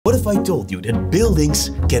What if I told you that buildings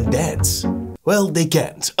can dance? Well, they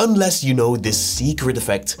can't, unless you know this secret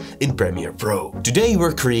effect in Premiere Pro. Today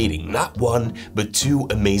we're creating not one, but two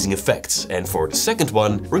amazing effects, and for the second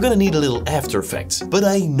one, we're gonna need a little After Effects, but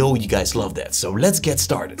I know you guys love that, so let's get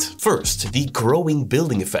started. First, the growing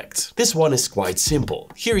building effect. This one is quite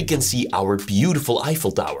simple. Here you can see our beautiful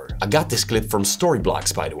Eiffel Tower. I got this clip from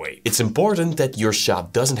Storyblocks, by the way. It's important that your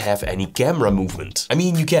shot doesn't have any camera movement. I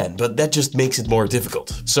mean, you can, but that just makes it more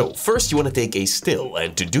difficult. So first you want to take a still,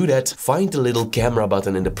 and to do that, find the little camera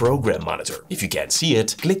button in the program monitor. If you can't see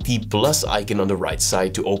it, click the plus icon on the right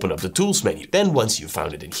side to open up the tools menu. Then once you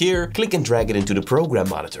found it in here, click and drag it into the program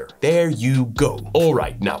monitor. There you go.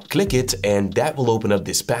 Alright, now click it and that will open up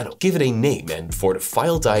this panel. Give it a name, and for the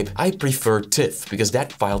file type, I prefer TIFF because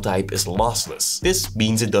that file type is lossless. This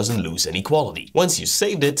means it doesn't lose any quality. Once you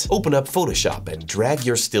saved it, open up Photoshop and drag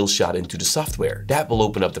your still shot into the software. That will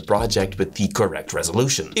open up the project with the correct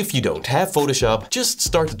resolution. If you don't have Photoshop, just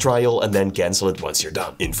start the trial and then cancel it once you're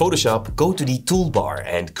done. In Photoshop, go to the toolbar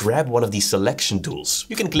and grab one of the selection tools.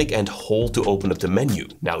 You can click and hold to open up the menu.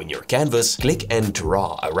 Now in your canvas, click and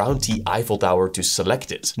draw around the Eiffel Tower to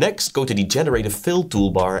select it. Next, go to the Generate a Fill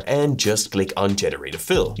toolbar and just click on Generate a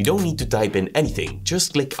Fill. You don't need to type in anything,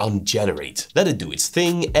 just click on Generate. Let it do its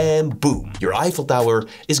thing and boom, your Eiffel Tower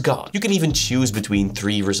is gone. You can even choose between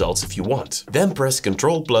 3 results if you want. Then press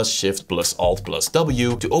Ctrl plus Shift plus Alt plus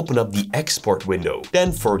W to open up the export window.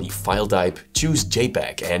 Then for the file type, choose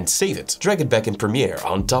JPEG and save it. Drag it back in Premiere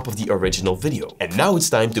on top of the original video. And now it's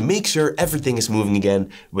time to make sure everything is moving again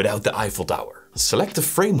without the Eiffel Tower. Select the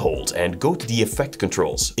frame hold and go to the effect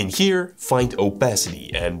controls. In here, find opacity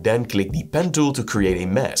and then click the pen tool to create a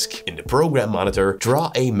mask. In the program monitor,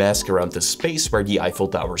 draw a mask around the space where the Eiffel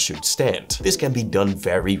Tower should stand. This can be done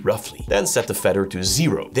very roughly. Then set the feather to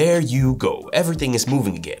 0. There you go, everything is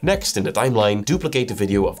moving again. Next, in the timeline, duplicate the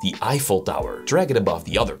video of the Eiffel Tower. Drag it above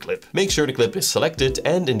the other clip. Make sure the clip is selected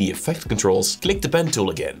and in the effect controls, click the pen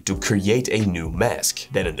tool again to create a new mask.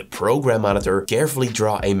 Then in the program monitor, carefully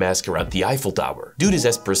draw a mask around the Eiffel Tower. Do this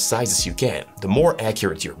as precise as you can. The more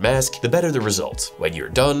accurate your mask, the better the result. When you're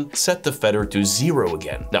done, set the feather to 0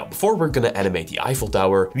 again. Now, before we're gonna animate the Eiffel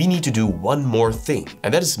Tower, we need to do one more thing,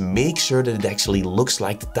 and that is make sure that it actually looks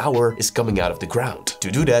like the tower is coming out of the ground.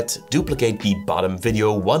 To do that, duplicate the bottom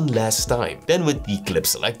video one last time. Then with the clip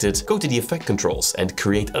selected, go to the effect controls and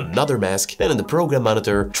create another mask. Then in the program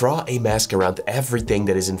monitor, draw a mask around everything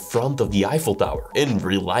that is in front of the Eiffel Tower. In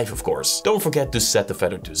real life, of course. Don't forget to set the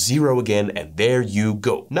feather to 0 again, and there you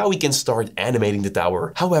go. Now we can start animating the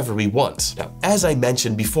tower however we want. Now, as I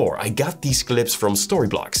mentioned before, I got these clips from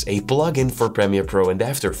Storyblocks, a plugin for Premiere Pro and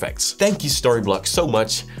After Effects. Thank you Storyblocks so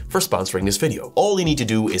much for sponsoring this video. All you need to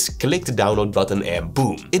do is click the download button and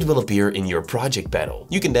boom, it will appear in your project panel.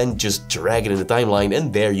 You can then just drag it in the timeline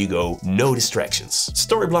and there you go, no distractions.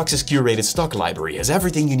 Storyblocks' curated stock library has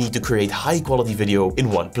everything you need to create high quality video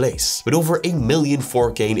in one place. With over 1 million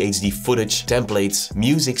 4K and HD footage, templates,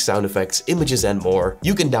 music, sound effects, images and more,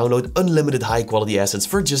 you can download unlimited high-quality assets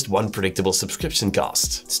for just one predictable subscription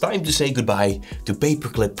cost. It's time to say goodbye to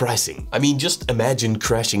pay-per-clip pricing. I mean, just imagine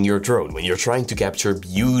crashing your drone when you're trying to capture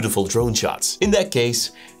beautiful drone shots. In that case,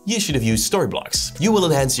 you should have used Storyblocks. You will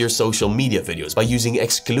enhance your social media videos by using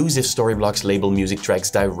exclusive Storyblocks label music tracks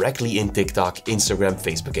directly in TikTok, Instagram,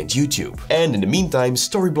 Facebook and YouTube. And in the meantime,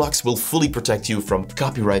 Storyblocks will fully protect you from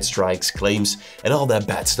copyright strikes, claims and all that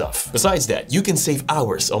bad stuff. Besides that, you can save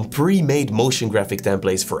hours on pre-made motion graphic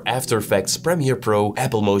templates for After Effects, Premiere Pro,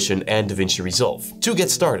 Apple Motion and DaVinci Resolve. To get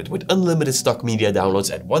started with unlimited stock media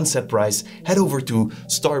downloads at one set price, head over to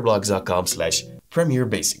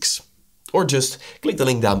storyblocks.com/premierebasics. Or just click the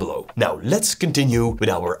link down below. Now let's continue with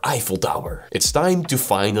our Eiffel Tower. It's time to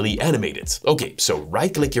finally animate it. Okay, so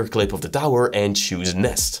right click your clip of the tower and choose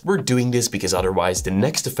Nest. We're doing this because otherwise the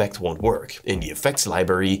next effect won't work. In the effects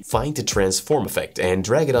library, find the transform effect and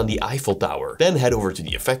drag it on the Eiffel Tower. Then head over to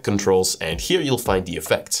the effect controls and here you'll find the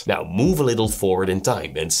effect. Now move a little forward in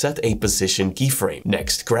time and set a position keyframe.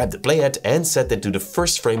 Next, grab the playhead and set it to the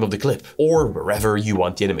first frame of the clip or wherever you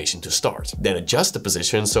want the animation to start. Then adjust the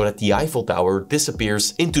position so that the Eiffel Tower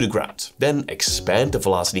disappears into the ground. Then expand the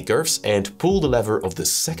velocity curves and pull the lever of the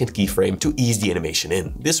second keyframe to ease the animation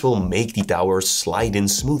in. This will make the tower slide in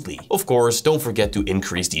smoothly. Of course, don't forget to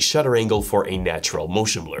increase the shutter angle for a natural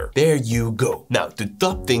motion blur. There you go. Now to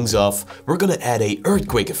top things off, we're gonna add a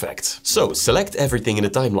earthquake effect. So select everything in the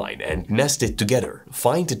timeline and nest it together.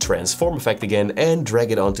 Find the transform effect again and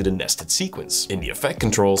drag it onto the nested sequence. In the effect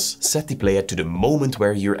controls, set the playhead to the moment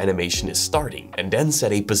where your animation is starting and then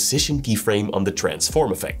set a position key keyframe on the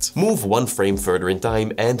transform effect. Move one frame further in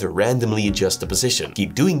time and randomly adjust the position.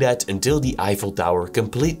 Keep doing that until the Eiffel Tower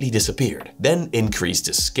completely disappeared. Then increase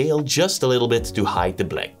the scale just a little bit to hide the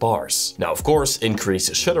black bars. Now of course, increase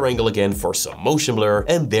the shutter angle again for some motion blur,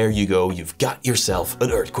 and there you go, you've got yourself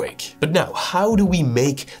an earthquake. But now, how do we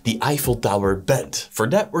make the Eiffel Tower bend? For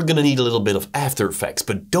that, we're gonna need a little bit of After Effects,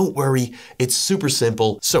 but don't worry, it's super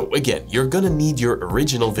simple. So again, you're gonna need your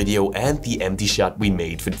original video and the empty shot we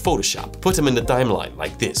made with Photoshop. Put them in the timeline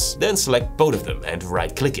like this, then select both of them and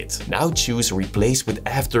right-click it. Now choose Replace with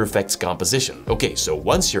After Effects Composition. Okay, so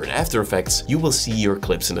once you're in After Effects, you will see your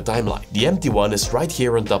clips in the timeline. The empty one is right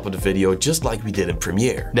here on top of the video, just like we did in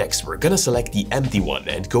Premiere. Next, we're gonna select the empty one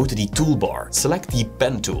and go to the toolbar. Select the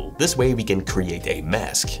pen tool. This way we can create a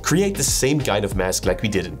mask. Create the same kind of mask like we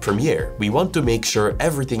did in Premiere. We want to make sure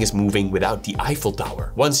everything is moving without the Eiffel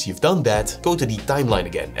Tower. Once you've done that, go to the timeline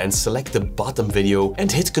again and select the bottom video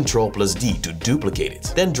and hit Ctrl+D to duplicate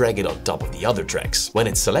it. Then drag it on top of the other tracks. When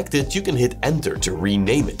it's selected, you can hit Enter to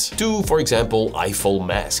rename it to, for example, Eiffel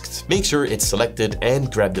Masked. Make sure it's selected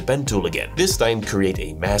and grab the pen tool again. This time create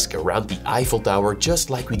a mask around the Eiffel Tower just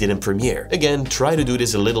like we did in Premiere. Again, try to do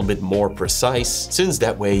this a little bit more precise, since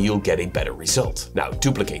that way you'll get a better result. Now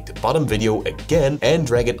duplicate the bottom video again and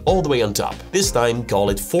drag it all the way on top. This time call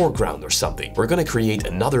it foreground or something. We're gonna create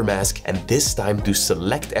another mask, and this time to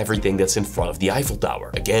select everything that's in front of the Eiffel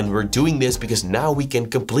Tower. Again, we're doing this because now we can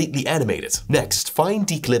completely animate it. Next, find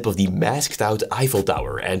the clip of the masked out Eiffel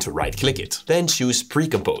Tower and right-click it. Then choose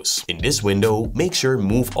Pre-compose. In this window, make sure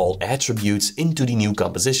Move All Attributes into the new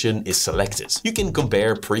composition is selected. You can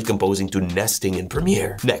compare pre-composing to nesting in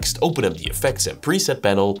Premiere. Next, open up the Effects and Preset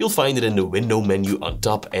panel. You'll find it in the window menu on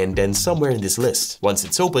top and then somewhere in this list. Once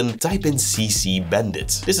it's open, type in CC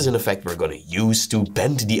Bendit. This is an effect we're gonna use to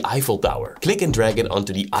bend the Eiffel Tower. Click and drag it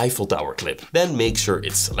onto the Eiffel Tower clip. Then make sure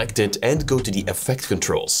it's selected and go to the Effect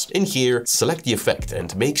controls. In here, select the effect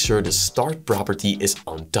and make sure the Start property is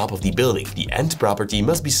on top of the building. The End property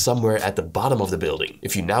must be somewhere at the bottom of the building.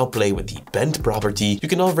 If you now play with the Bend property, you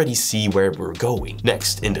can already see where we're going.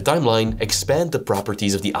 Next, in the timeline, expand the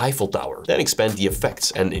properties of the Eiffel Tower. Then expand the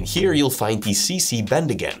effects, and in here you'll find the CC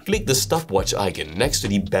Bend again. Click the stopwatch icon next to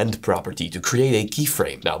the Bend property to create a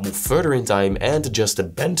keyframe. Now move further in time and adjust the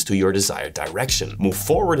bend to your desired direction. Move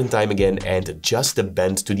forward in time again and adjust the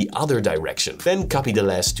bend to the other direction. Then copy the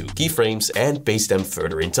last two keyframes and paste them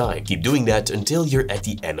further in time. Keep doing that until you're at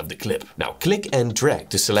the end of the clip. Now click and drag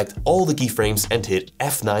to select all the keyframes and hit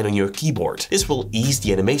F9 on your keyboard. This will ease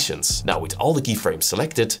the animations. Now with all the keyframes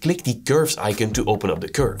selected, click the curves icon to open up the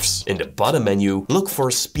curves. In the bottom menu, look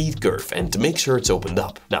for speed curve and make sure it's opened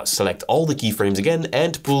up. Now select all the keyframes again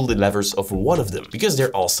and pull the levers of one of them. Because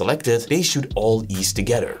they're all selected, they should all ease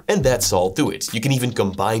together. And that's all to it. You can even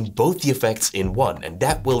combine both the effects in one, and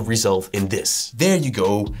that will result in this. There you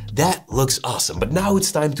go. That looks awesome. But now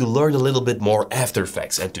it's time to learn a little bit more After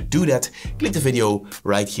Effects, and to do that, click the video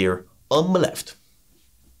right here on my left.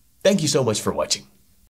 Thank you so much for watching.